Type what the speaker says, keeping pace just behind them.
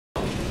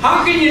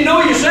How can you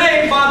know you're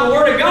saved? By the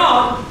Word of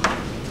God.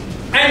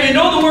 And you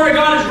know the Word of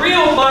God is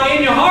real by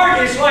in your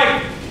heart. It's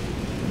like,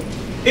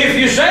 if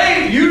you're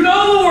saved, you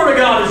know the Word of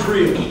God is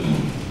real.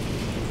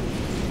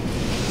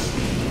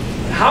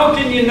 How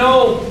can you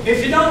know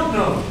if you don't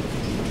know?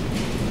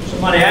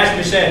 Somebody asked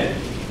me, said,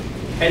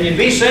 can you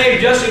be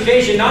saved just in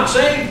case you're not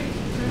saved?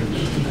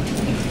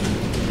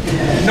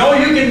 No,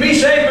 you can be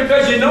saved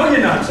because you know you're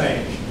not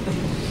saved.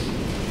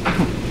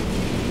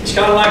 It's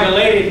kind of like a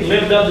lady that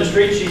lived up the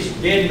street. She's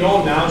dead and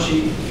gone now.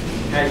 She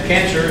had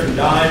cancer and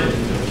died.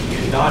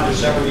 And died for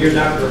several years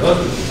after her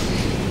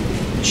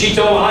husband. She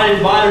told, I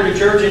invited her to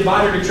church,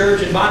 invited her to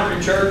church, invited her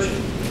to church.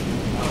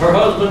 Her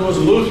husband was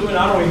a Lutheran.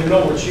 I don't even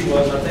know what she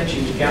was. I think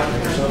she was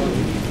Catholic or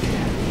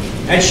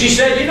something. And she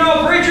said, you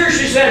know, preacher,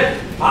 she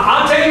said,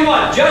 I'll tell you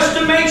what, just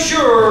to make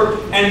sure,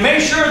 and make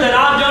sure that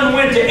I done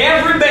went to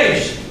every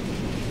base.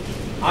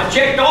 I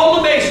checked all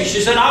the bases.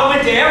 She said, I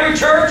went to every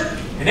church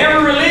and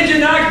every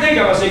religion that I could think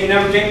of. I said, you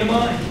never came to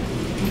mine.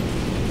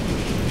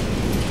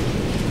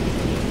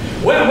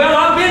 Well,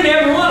 I've been to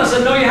every one. I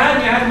said, no, you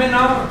hadn't. You hadn't been to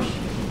ours.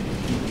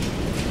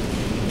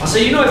 I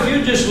said, you know, if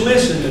you just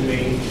listen to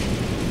me,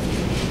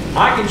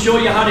 I can show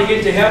you how to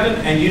get to heaven,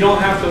 and you don't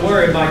have to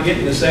worry about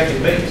getting to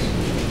second base.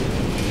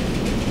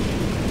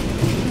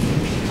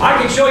 I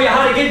can show you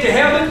how to get to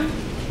heaven.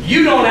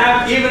 You don't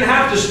even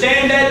have to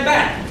stand at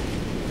bat.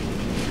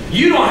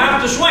 You don't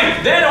have to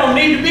swing. There don't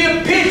need to be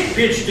a pitch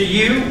pitched to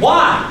you.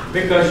 Why?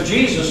 Because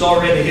Jesus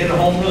already hit a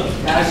home run.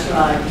 That's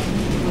right.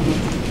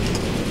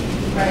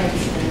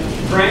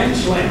 Grand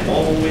slam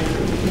all the way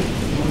through.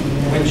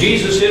 When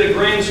Jesus hit a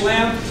grand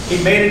slam,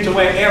 He made it to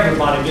where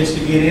everybody gets to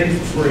get in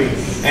for free.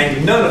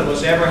 And none of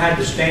us ever had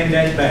to stand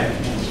that back.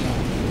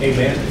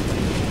 Amen.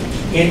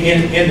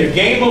 In the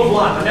game of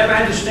life, I never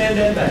had to stand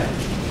that back.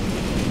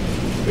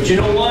 But you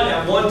know what?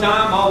 At one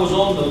time, I was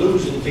on the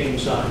losing team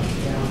side.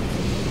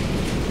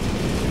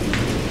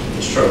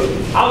 It's true.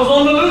 I was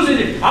on the losing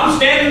team. I'm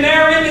standing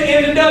there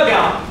in the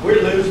dugout.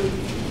 We're losing.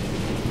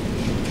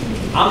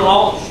 I'm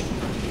lost.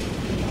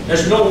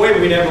 There's no way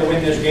we'd ever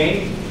win this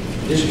game.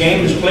 This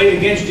game is played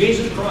against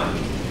Jesus Christ.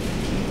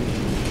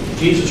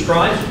 Jesus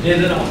Christ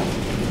did it all.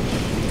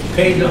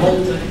 Paid the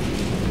whole thing.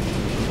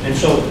 And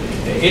so,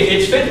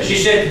 it's finished. She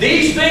said,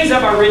 these things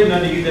have I written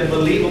unto you that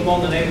believe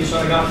upon the name of the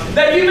Son of God,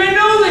 that you may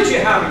know that you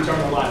have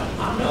eternal life.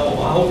 I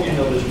know. I hope you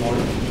know this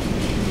morning.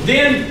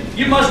 Then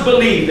you must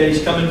believe that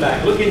He's coming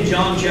back. Look in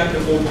John chapter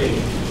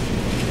 14.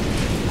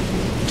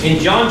 In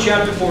John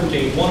chapter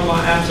 14, one of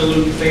my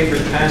absolute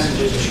favorite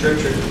passages of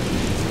Scripture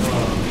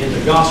in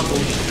the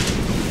Gospels.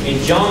 In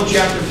John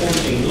chapter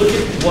 14, look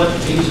at what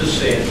Jesus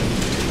said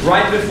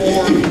right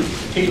before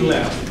He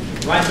left.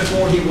 Right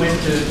before He went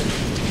to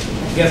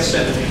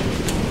Gethsemane.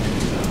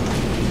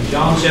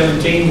 John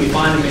 17, we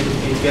find Him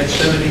in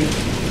Gethsemane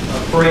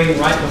praying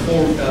right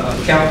before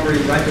Calvary,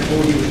 right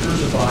before He was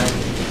crucified.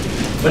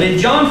 But in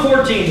John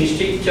 14, He's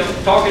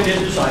talking to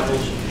His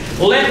disciples.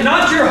 Let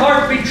not your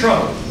heart be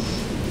troubled.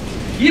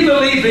 You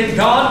believe in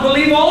God,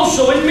 believe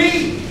also in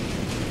me.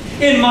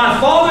 In my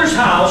Father's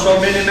house are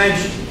many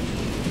mansions.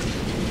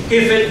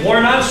 If it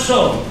were not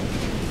so,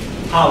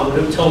 I would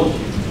have told you.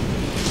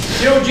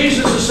 You know what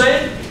Jesus is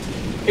saying?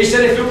 He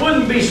said, if it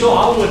wouldn't be so,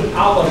 I would have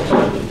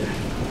told you that.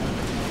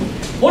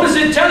 What is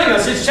it telling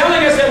us? It's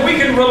telling us that we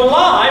can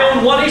rely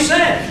on what He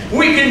said.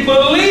 We can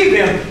believe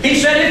Him. He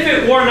said, if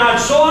it were not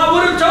so, I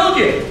would have told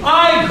you.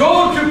 I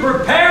go to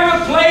prepare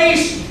a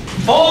place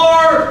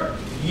for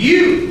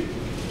you.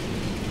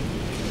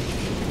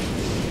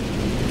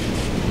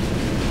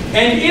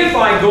 And if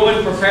I go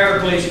and prepare a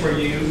place for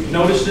you,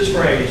 notice this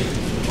phrase,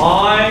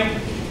 I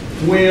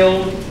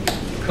will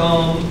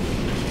come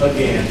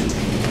again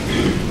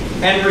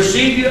and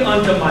receive you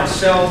unto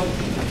myself,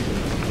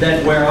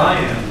 that where I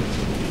am,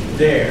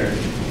 there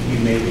you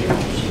may be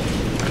also.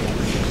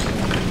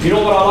 You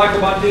know what I like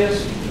about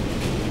this?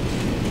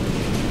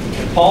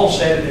 And Paul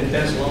said it in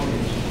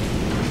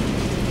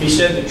Thessalonians. He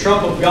said, the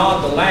trump of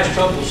God, the last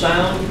trump will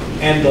sound,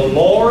 and the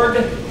Lord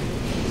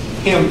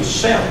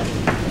Himself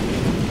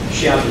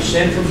shall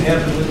descend from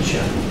heaven with a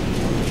shout.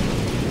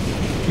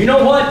 You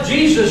know what?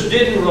 Jesus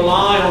didn't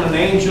rely on an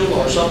angel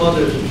or some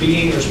other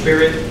being or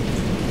spirit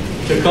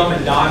to come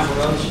and die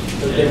for us,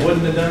 because they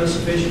wouldn't have done a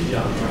sufficient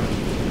job.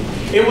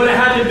 It would have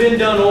had to have been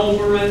done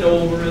over and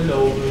over and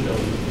over and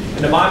over.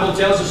 And the Bible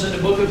tells us in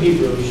the book of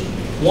Hebrews,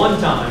 one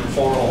time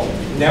for all,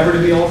 never to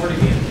be offered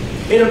again.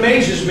 It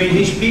amazes me,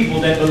 these people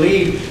that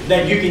believe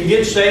that you can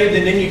get saved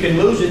and then you can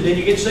lose it, then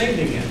you get saved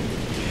again.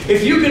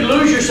 If you could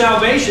lose your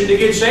salvation to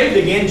get saved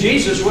again,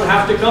 Jesus would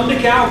have to come to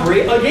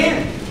Calvary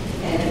again.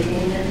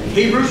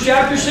 Hebrews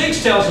chapter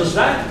 6 tells us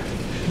that.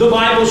 The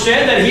Bible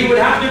said that He would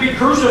have to be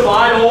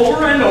crucified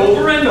over and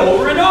over and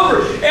over and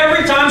over.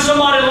 Every time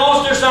somebody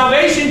lost their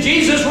salvation,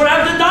 Jesus would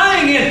have to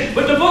die again.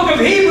 But the book of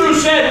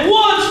Hebrews said,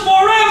 once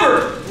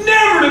forever,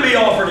 never to be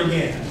offered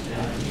again.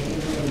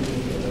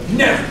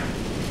 Never.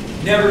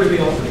 Never to be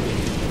offered again.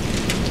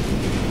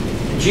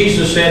 And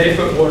Jesus said, if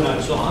it were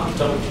not so, I'm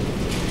told you.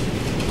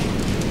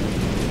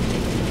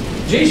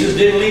 Jesus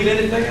didn't leave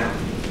anything out.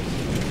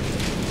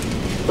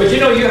 But you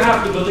know, you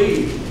have to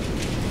believe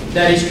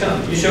that He's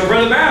coming. You say, well,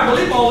 Brother Barry, I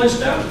believe all this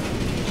stuff.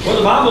 Well,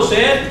 the Bible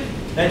said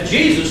that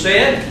Jesus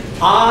said,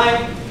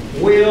 I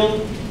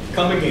will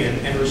come again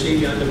and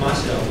receive you unto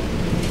myself,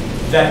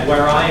 that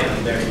where I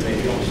am, there you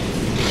may be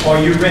also.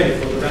 Are you ready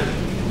for the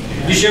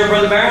rapture? You say, well,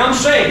 Brother Barry, I'm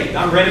saved.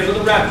 I'm ready for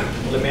the rapture.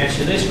 Well, let me ask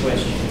you this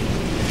question.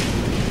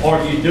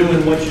 Are you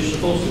doing what you're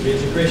supposed to be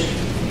as a Christian?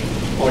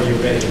 Are you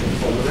ready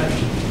for the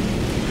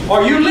rapture?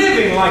 Are you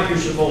living like you're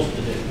supposed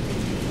to do?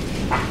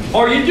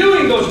 Are you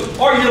doing those?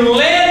 Are you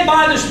led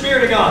by the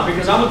Spirit of God?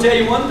 Because I'm going to tell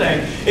you one thing.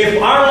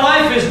 If our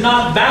life is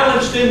not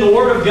balanced in the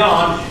Word of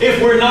God,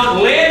 if we're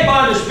not led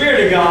by the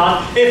Spirit of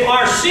God, if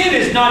our sin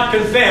is not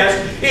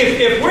confessed,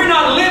 if we're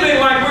not living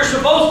like we're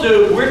supposed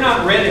to, we're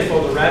not ready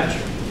for the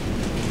rapture.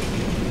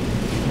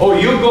 Oh,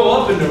 you'll go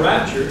up in the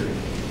rapture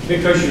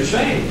because you're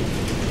saved.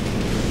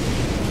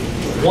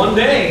 One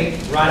day,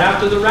 right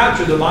after the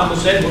rapture, the Bible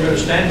said we're going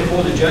to stand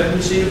before the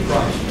judgment seat of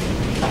Christ.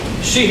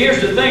 See, here's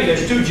the thing.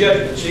 There's two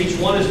judgment seats.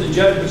 One is the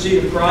judgment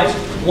seat of Christ.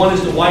 One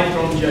is the white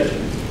throne judgment.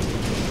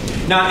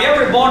 Now,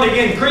 every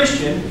born-again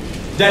Christian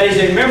that is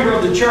a member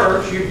of the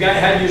church, you've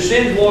had your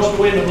sins washed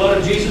away in the blood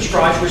of Jesus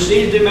Christ,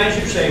 received Him as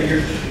your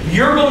Savior,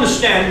 you're going to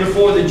stand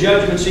before the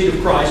judgment seat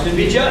of Christ and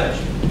be judged.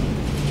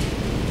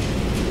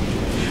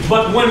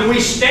 But when we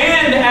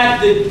stand at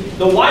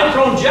the white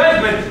throne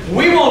judgment,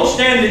 we won't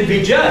stand and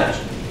be judged.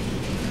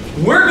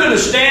 We're going to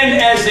stand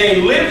as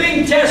a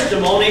living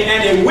testimony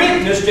and a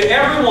witness to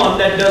everyone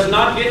that does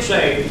not get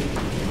saved,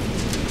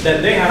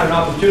 that they had an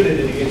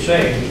opportunity to get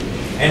saved.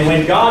 And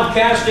when God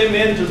cast them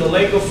into the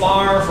lake of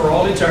fire for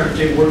all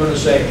eternity, we're going to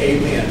say,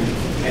 Amen.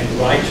 And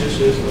righteous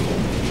is the Lord.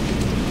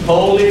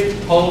 Holy,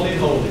 holy,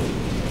 holy.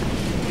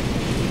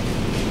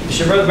 You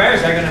say, Brother Barry,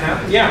 is that going to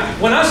happen? Yeah.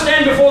 When I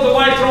stand before the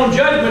white throne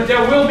judgment,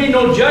 there will be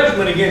no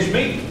judgment against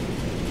me.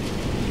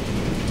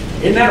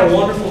 Isn't that a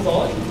wonderful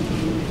thought?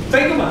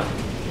 Think about it.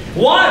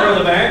 Why,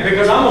 Brother Barry?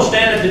 Because I'm going to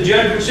stand at the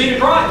judgment seat of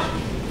Christ.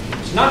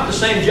 It's not the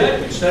same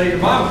judgment. Study your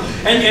Bible.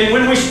 And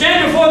when we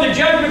stand before the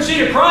judgment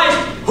seat of Christ,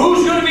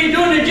 who's going to be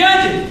doing the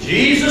judging?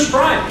 Jesus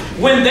Christ.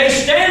 When they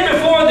stand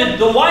before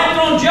the white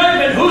throne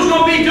judgment, who's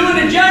going to be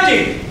doing the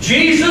judging?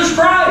 Jesus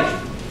Christ.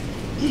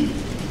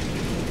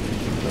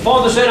 The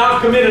Father said,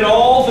 I've committed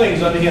all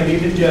things unto Him,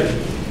 even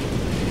judgment.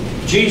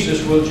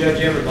 Jesus will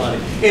judge everybody.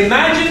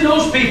 Imagine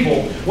those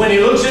people when He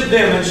looks at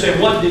them and says,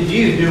 what did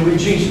you do with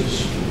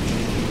Jesus?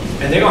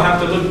 And they're going to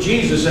have to look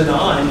Jesus in the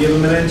eye and give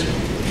Him an answer.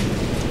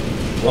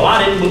 Well,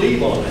 I didn't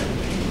believe all that.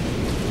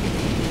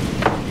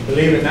 You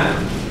believe it now?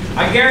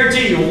 I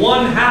guarantee you,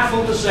 1/2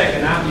 of a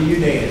second after you're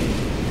dead,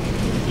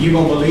 you're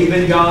going to believe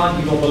in God,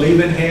 you're going to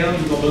believe in hell,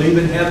 you're going to believe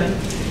in heaven,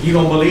 you're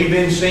going to believe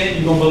in sin,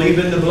 you're going to believe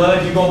in the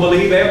blood, you're going to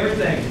believe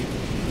everything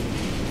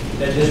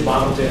that this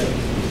Bible tells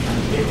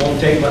you. It won't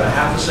take but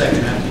 1/2 a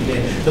second after you're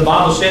dead. The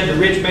Bible said the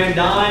rich man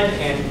died,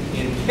 and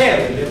in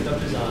hell he lifted up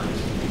his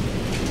eyes,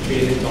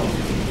 being his own.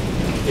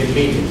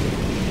 Immediately.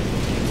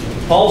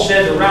 Paul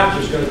said the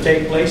rapture is going to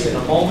take place in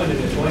a moment,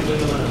 in the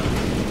twinkling of an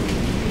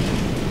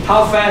eye.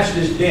 How fast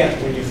is death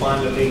when you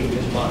finally leave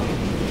this body?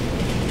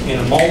 In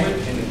a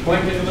moment, in the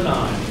twinkling of an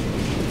eye,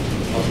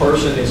 a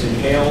person is in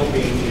hell,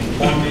 being in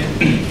torment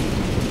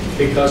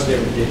because they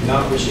did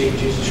not receive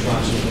Jesus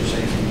Christ as their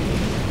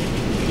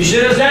Savior. You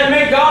say, does that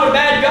make God a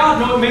bad God?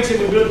 No, it makes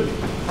Him a good one.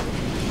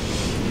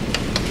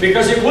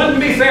 Because it wouldn't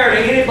be fair to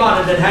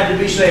anybody that had to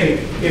be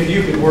saved if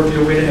you could work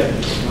your way to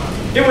heaven.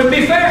 It wouldn't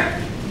be fair.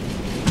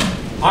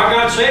 Our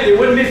God said it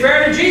wouldn't be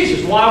fair to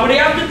Jesus. Why would He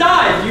have to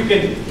die if you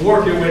can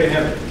work your way to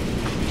heaven?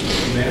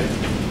 Amen.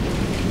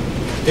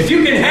 If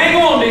you can hang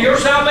on to your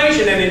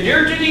salvation and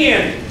endure to the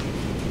end,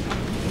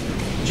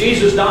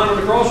 Jesus dying on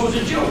the cross was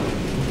a joke.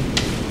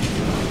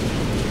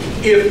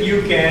 If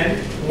you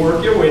can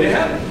work your way to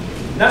heaven.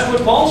 That's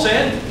what Paul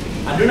said.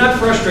 I do not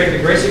frustrate the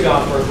grace of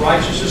God, for if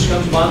righteousness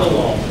comes by the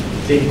law,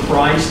 then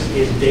Christ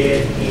is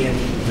dead in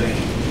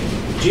vain.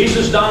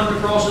 Jesus dying on the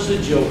cross is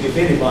a joke if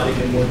anybody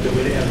can work their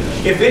way to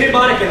heaven. If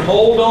anybody can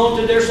hold on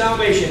to their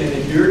salvation and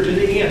endure to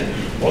the end.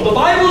 Well, the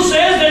Bible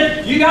says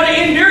that you got to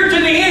endure to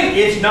the end.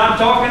 It's not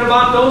talking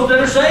about those that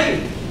are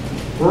saved.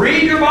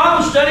 Read your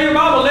Bible, study your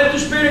Bible, let the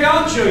Spirit of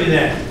God show you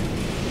that.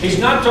 He's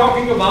not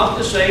talking about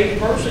the saved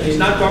person. He's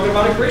not talking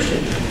about a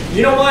Christian.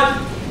 You know what?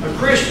 A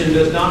Christian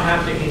does not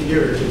have to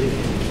endure to the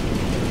end.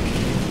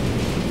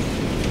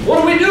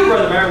 What do we do,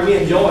 Brother Barry? We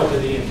enjoy to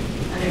the end.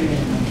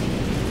 Amen.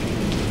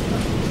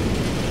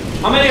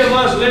 How many of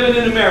us living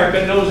in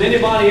America knows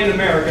anybody in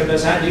America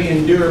that's had to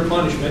endure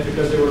punishment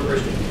because they were a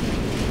Christian?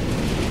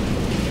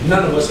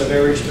 None of us have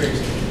ever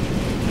experienced it.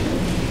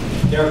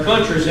 There are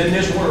countries in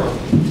this world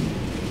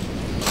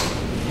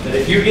that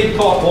if you get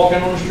caught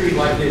walking on the street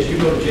like this, you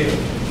go to jail.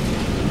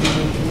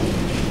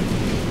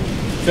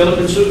 Philip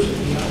and Susan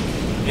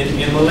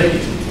in Malaysia.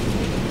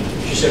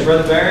 She said,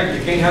 Brother Barry,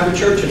 you can't have a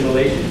church in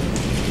Malaysia.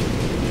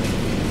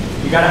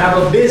 You got to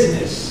have a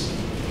business.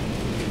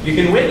 You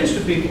can witness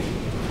to people.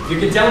 You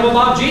can tell them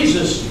about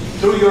Jesus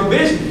through your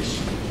business.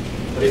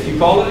 But if you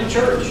call it a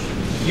church,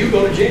 you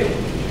go to jail.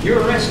 You're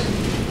arrested.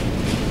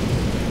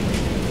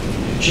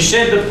 She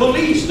said the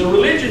police, the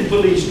religion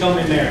police come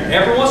in there.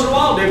 Every once in a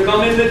while they'll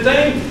come in the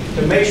thing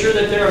to make sure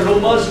that there are no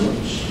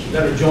Muslims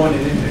that are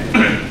joining in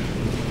there.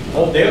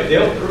 Oh, they'll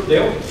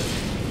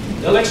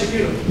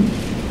execute them.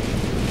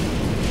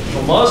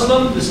 A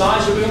Muslim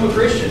decides to become a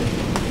Christian.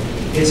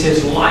 It's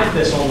his life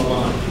that's on the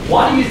line.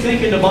 Why do you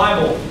think in the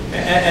Bible,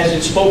 as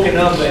it's spoken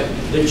of, that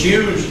the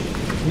Jews,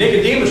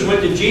 Nicodemus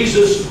went to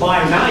Jesus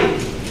by night?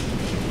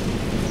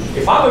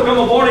 If I become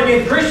a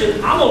born-again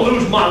Christian, I'm going to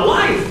lose my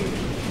life.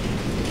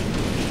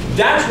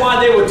 That's why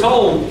they were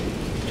told,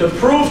 to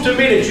prove to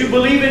me that you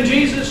believe in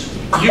Jesus,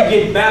 you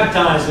get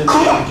baptized in the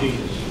name of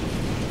Jesus.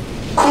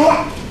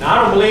 Now,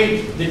 I don't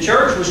believe the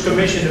church was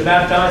commissioned to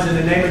baptize in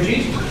the name of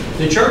Jesus.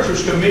 The church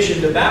was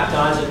commissioned to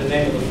baptize in the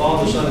name of the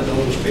Father, Son, and the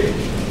Holy Spirit.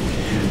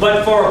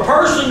 But for a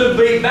person to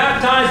be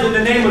baptized in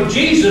the name of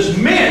Jesus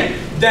meant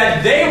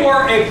that they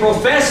were a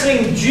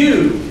professing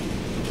Jew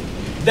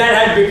that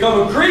had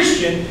become a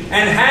Christian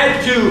and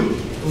had to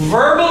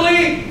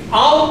verbally,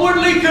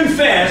 outwardly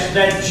confess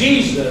that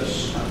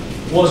Jesus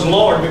was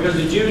Lord, because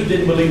the Jews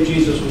didn't believe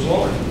Jesus was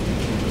Lord.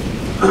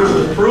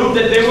 To prove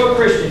that they were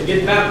Christian,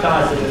 get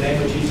baptized in the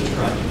name of Jesus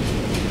Christ.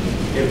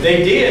 If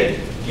they did,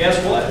 guess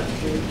what?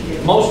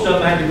 Most of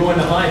them had to go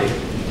into hiding.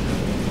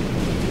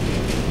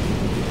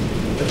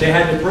 But they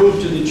had to prove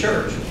to the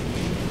church.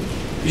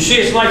 You see,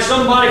 it's like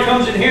somebody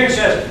comes in here and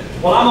says,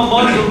 well, I'm a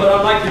Muslim, but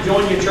I'd like to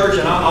join your church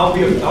and I'll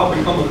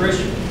become a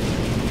Christian.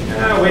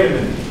 Wait a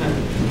minute.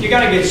 You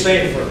got to get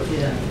saved first.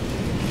 Yeah.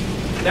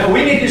 Now,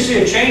 we need to see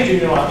a change in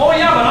your life. Oh,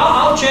 yeah, but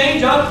I'll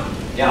change.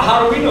 Yeah,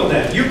 how do we know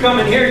that? You come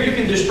in here, you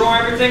can destroy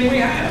everything we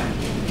have.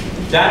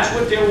 That's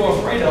what they were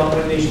afraid of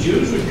when these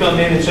Jews would come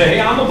in and say,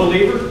 hey, I'm a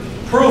believer.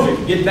 Prove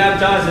it. Get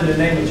baptized in the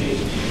name of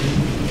Jesus.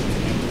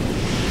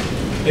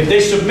 If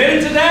they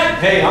submitted to that,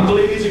 hey, I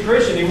believe he's a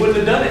Christian. He wouldn't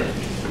have done it,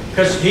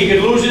 because he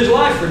could lose his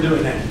life for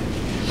doing that.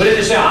 But if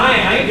they say,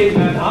 I ain't getting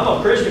baptized, I'm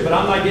a Christian, but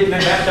I'm not getting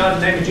baptized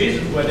in the name of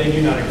Jesus, well, then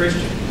you're not a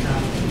Christian.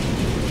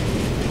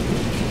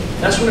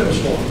 That's what it was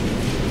for.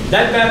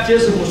 That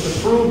baptism was to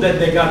prove that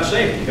they got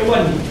saved. It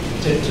wasn't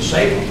to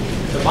save them.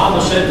 The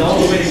Bible said the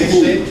only way to get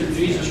saved is through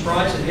Jesus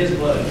Christ and His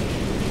blood.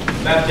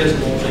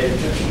 Baptism won't save you.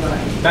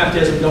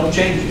 Baptism don't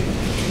change you.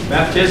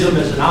 Baptism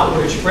is an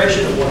outward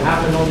expression of what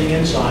happened on the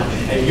inside.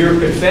 And you're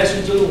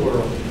confessing to the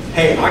world,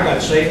 hey, I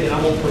got saved and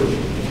I'm going to prove it.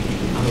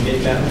 I'm going to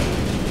get baptized.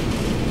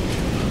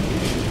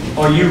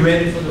 Are you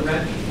ready for the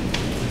rapture? I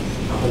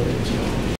hope it's